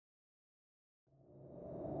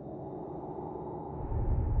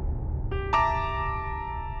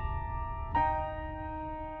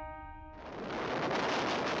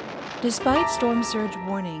Despite storm surge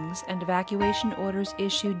warnings and evacuation orders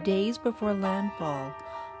issued days before landfall,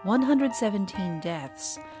 117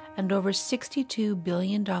 deaths and over $62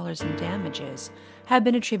 billion in damages have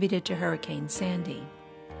been attributed to Hurricane Sandy.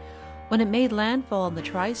 When it made landfall in the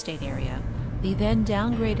tri-state area, the then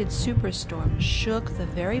downgraded superstorm shook the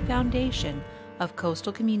very foundation of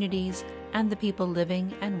coastal communities and the people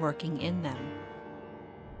living and working in them.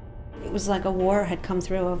 It was like a war had come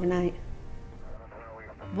through overnight.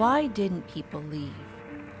 Why didn't people leave?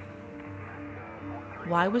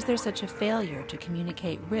 Why was there such a failure to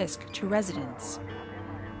communicate risk to residents?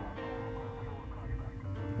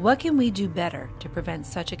 What can we do better to prevent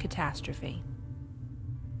such a catastrophe?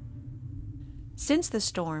 Since the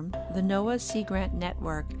storm, the NOAA Sea Grant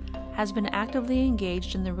Network has been actively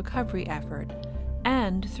engaged in the recovery effort,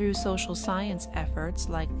 and through social science efforts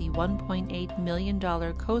like the $1.8 million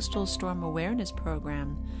Coastal Storm Awareness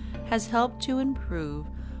Program, has helped to improve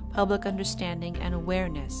public understanding and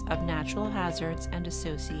awareness of natural hazards and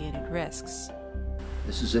associated risks.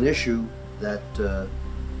 This is an issue that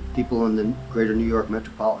people in the greater New York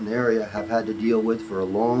metropolitan area have had to deal with for a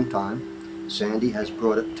long time. Sandy has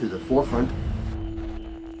brought it to the forefront.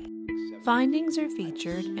 Findings are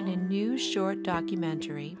featured in a new short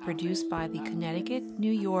documentary produced by the Connecticut,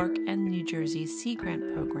 New York, and New Jersey Sea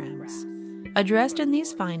Grant programs. Addressed in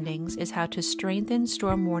these findings is how to strengthen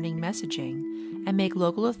storm warning messaging and make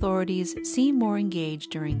local authorities seem more engaged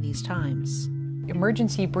during these times.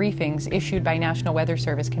 Emergency briefings issued by National Weather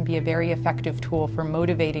Service can be a very effective tool for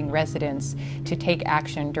motivating residents to take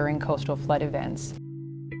action during coastal flood events.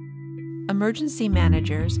 Emergency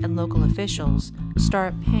managers and local officials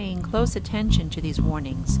start paying close attention to these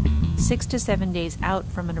warnings 6 to 7 days out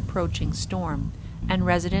from an approaching storm, and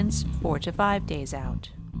residents 4 to 5 days out.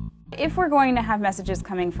 If we're going to have messages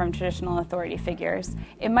coming from traditional authority figures,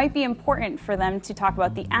 it might be important for them to talk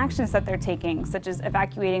about the actions that they're taking, such as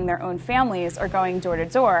evacuating their own families or going door to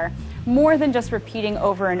door, more than just repeating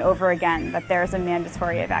over and over again that there's a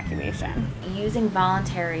mandatory evacuation. Using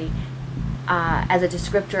voluntary as a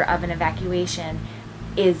descriptor of an evacuation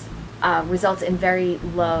results in very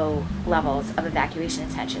low levels of evacuation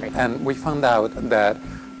intention. And we found out that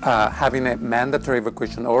having a mandatory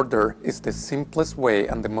evacuation order is the simplest way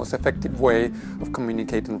and the most effective way of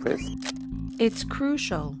communicating risk. It's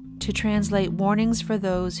crucial to translate warnings for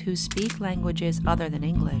those who speak languages other than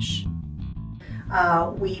English.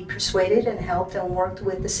 We persuaded and helped and worked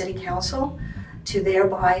with the City Council to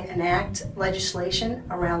thereby enact legislation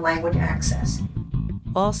around language access.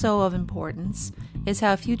 Also of importance is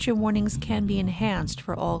how future warnings can be enhanced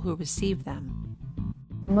for all who receive them.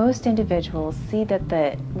 Most individuals see that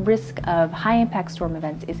the risk of high-impact storm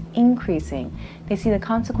events is increasing. They see the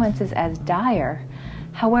consequences as dire.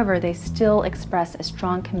 However, they still express a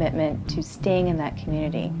strong commitment to staying in that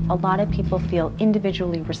community. A lot of people feel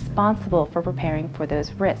individually responsible for preparing for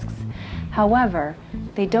those risks. However,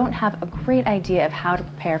 they don't have a great idea of how to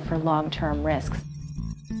prepare for long-term risks.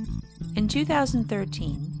 In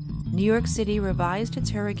 2013, New York City revised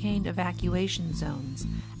its hurricane evacuation zones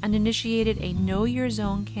and initiated a Know Your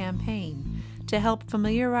Zone campaign to help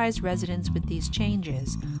familiarize residents with these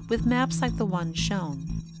changes with maps like the one shown.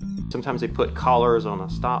 Sometimes they put collars on a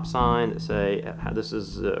stop sign that say, this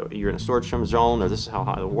is, you're in a storage zone, or this is how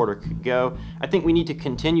high the water could go. I think we need to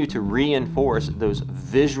continue to reinforce those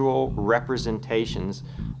visual representations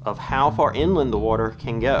of how far inland the water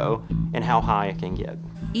can go and how high it can get.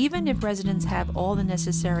 Even if residents have all the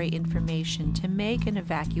necessary information to make an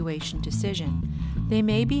evacuation decision, they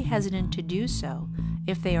may be hesitant to do so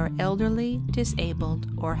if they are elderly, disabled,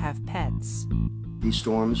 or have pets. These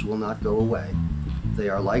storms will not go away. They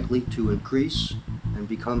are likely to increase and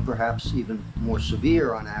become perhaps even more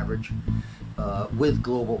severe on average with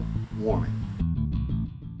global warming.